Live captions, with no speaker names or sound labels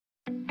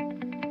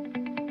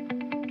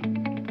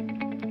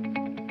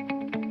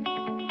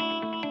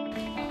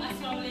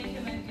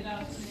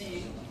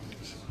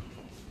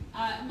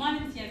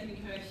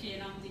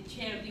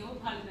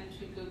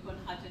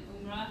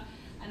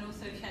and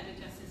also Shadow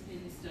Justice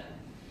Minister.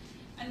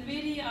 And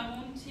really I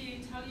want to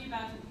tell you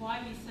about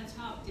why we set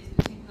up this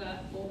particular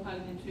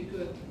all-parliamentary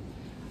group.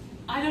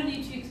 I don't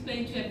need to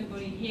explain to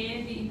everybody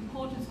here the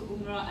importance of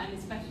Umrah and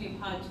especially of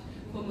Hajj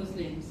for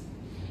Muslims.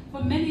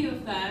 For many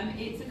of them,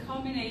 it's a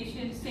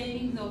combination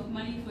savings of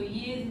money for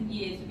years and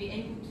years to be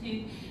able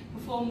to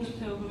perform the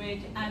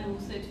pilgrimage and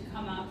also to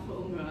come out for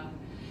Umrah.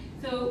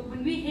 So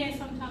when we hear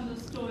sometimes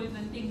of stories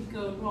when things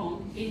go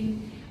wrong,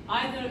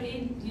 either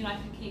in the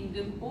United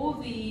Kingdom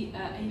or here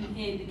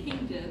in the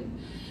Kingdom,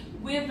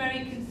 we're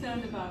very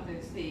concerned about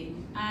those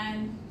things.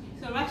 And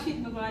so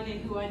Rashid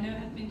Maghradi, who I know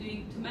has been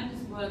doing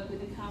tremendous work with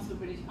the Council of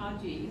British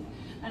Hajis,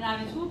 and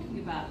I was talking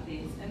about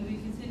this, and we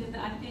considered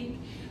that I think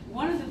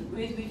one of the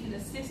ways we can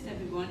assist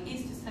everyone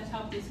is to set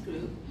up this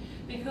group,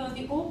 because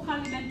the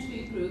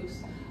all-parliamentary groups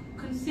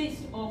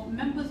consist of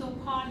members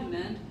of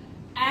Parliament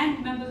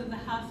and members of the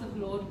House of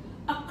Lords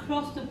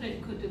across the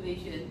political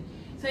division.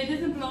 So it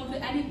doesn't belong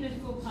to any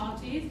political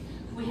parties.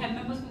 We have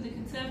members from the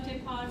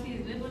Conservative Party,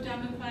 the Liberal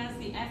Democrats,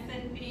 the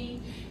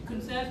SNP,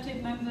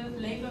 Conservative members,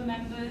 Labour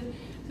members.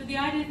 So the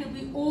idea is that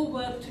we all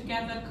work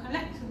together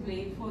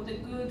collectively for the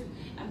good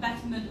and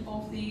betterment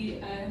of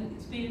the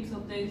experience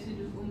of those who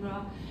do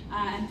Umrah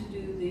and to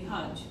do the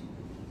Hajj.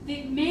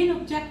 The main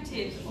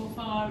objectives of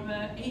our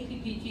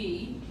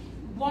APPG,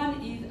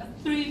 one is a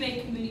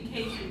three-way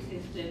communication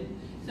system.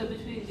 So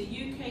between the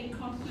UK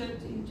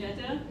Consulate in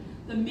Jeddah,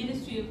 the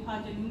Ministry of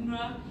Hajj and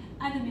Umrah,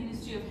 and the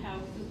Ministry of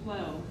Health as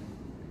well.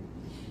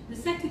 The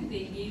second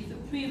thing is the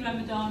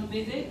pre-Ramadan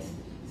visits,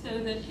 so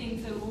that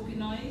things are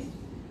organised.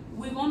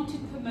 We want to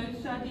promote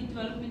study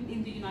development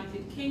in the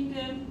United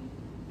Kingdom,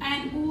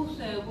 and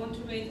also want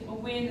to raise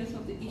awareness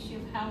of the issue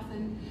of health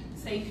and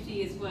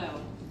safety as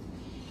well.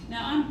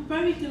 Now, I'm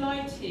very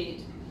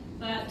delighted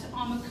that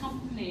I'm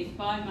accompanied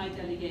by my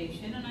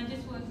delegation, and I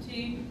just want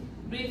to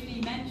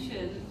briefly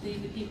mention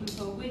the people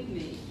who are with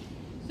me.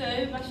 So,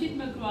 Rashid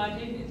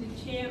Maghradi, who is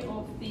the chair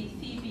of the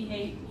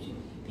cbhuk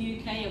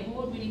UK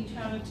award-winning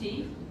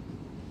charity.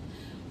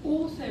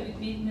 Also with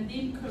me,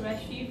 Yasmin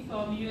Qureshi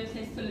from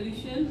USA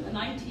Solutions, an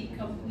IT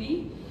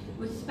company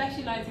which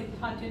specializes in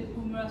Hajj and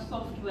Umrah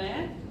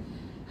software.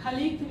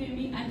 Khalid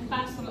Tamimi and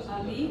Faisal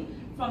Ali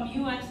from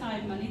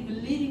USI Money, the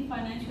leading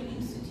financial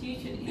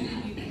institution in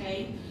the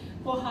UK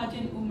for Hajj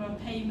and Umrah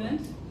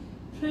payments.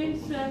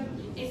 Prince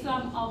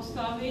Islam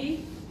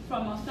Al-Sawi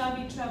from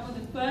Al-Sawi Travel,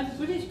 the first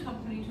British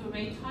company to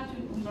arrange Hajj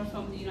and Umrah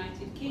from the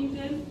United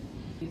Kingdom.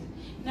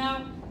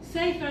 Now,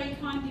 Saif very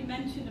kindly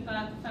mentioned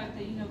about the fact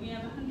that we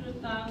have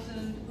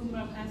 100,000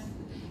 Umrah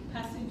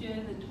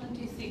passengers and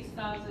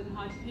 26,000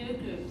 Hajj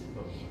pilgrims.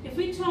 If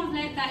we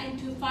translate that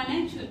into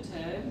financial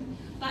terms,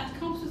 that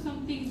comes to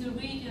something in the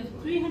region of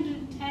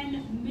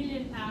 £310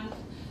 million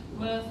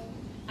worth,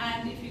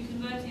 and if you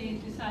convert it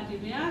into Saudi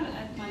Riyal,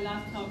 at my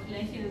last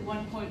calculation, it's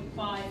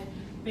 1.5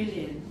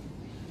 billion.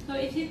 So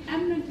it is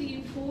eminently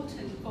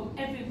important for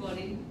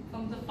everybody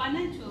from the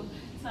financial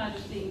side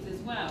of things as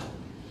well.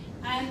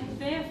 And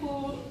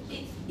therefore,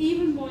 it's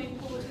even more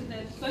important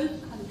that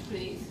both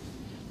countries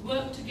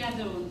work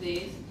together on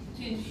this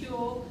to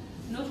ensure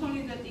not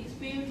only that the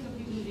experience of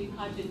people doing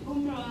Hajj and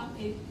Umrah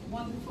is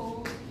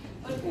wonderful,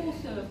 but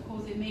also, of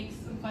course, it makes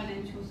some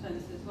financial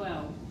sense as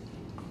well.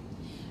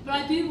 But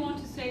I do want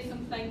to say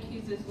some thank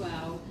yous as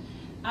well.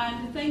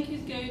 And the thank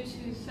yous go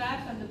to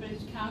SAF and the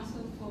British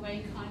Council for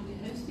very kindly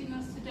hosting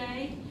us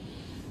today.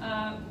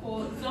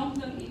 For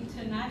Zamzam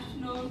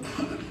International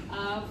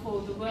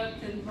for the work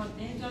and what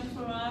they've done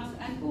for us,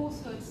 and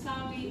also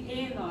Saudi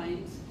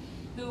Airlines,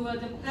 who were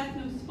the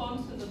platinum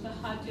sponsors of the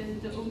Hajj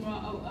and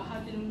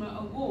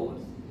Umrah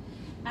Awards.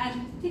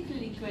 And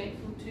particularly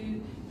grateful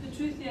to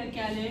Patricia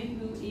Gallo,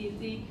 who is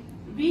the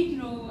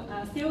regional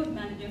sales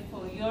manager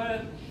for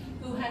Europe,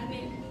 who has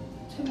been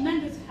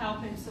tremendous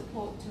help and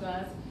support to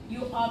us.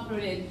 You are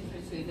brilliant,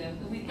 Patricia.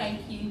 So we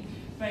thank you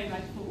very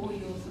much for all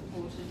your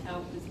support and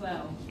help as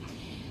well.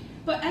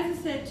 But as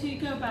I said, to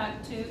go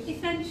back to,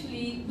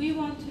 essentially, we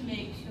want to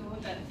make sure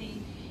that the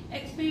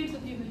experience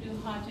of people who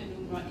do Hajj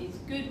and Umrah is a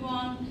good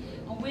one,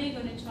 and we're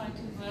going to try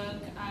to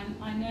work, and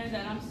I know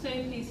that I'm so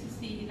pleased to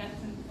see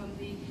elections from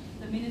the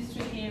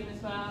ministry here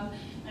as well,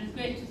 and it's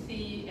great to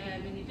see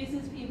many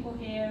business people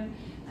here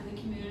and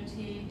the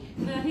community.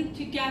 But I think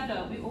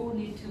together we all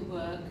need to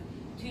work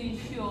to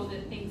ensure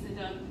that things are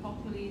done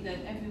properly, that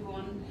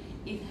everyone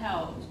is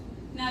helped.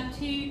 Now,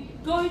 to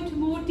go into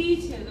more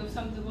details of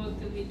some of the work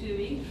that we're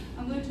doing,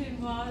 I'm going to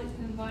invite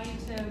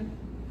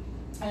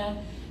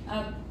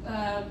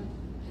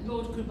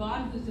Lord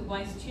Kurban, who's the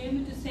Vice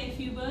Chairman, to say a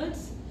few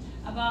words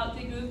about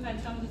the group and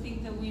some of the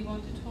things that we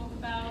want to talk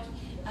about.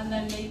 And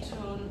then later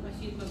on,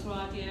 Rashid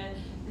Maghradi,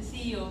 the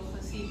CEO of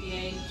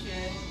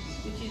cbhuk,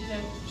 which is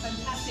a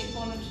fantastic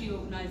voluntary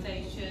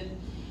organisation,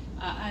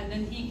 and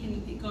then he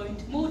can go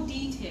into more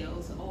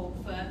details of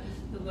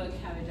the work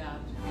carried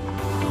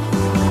out.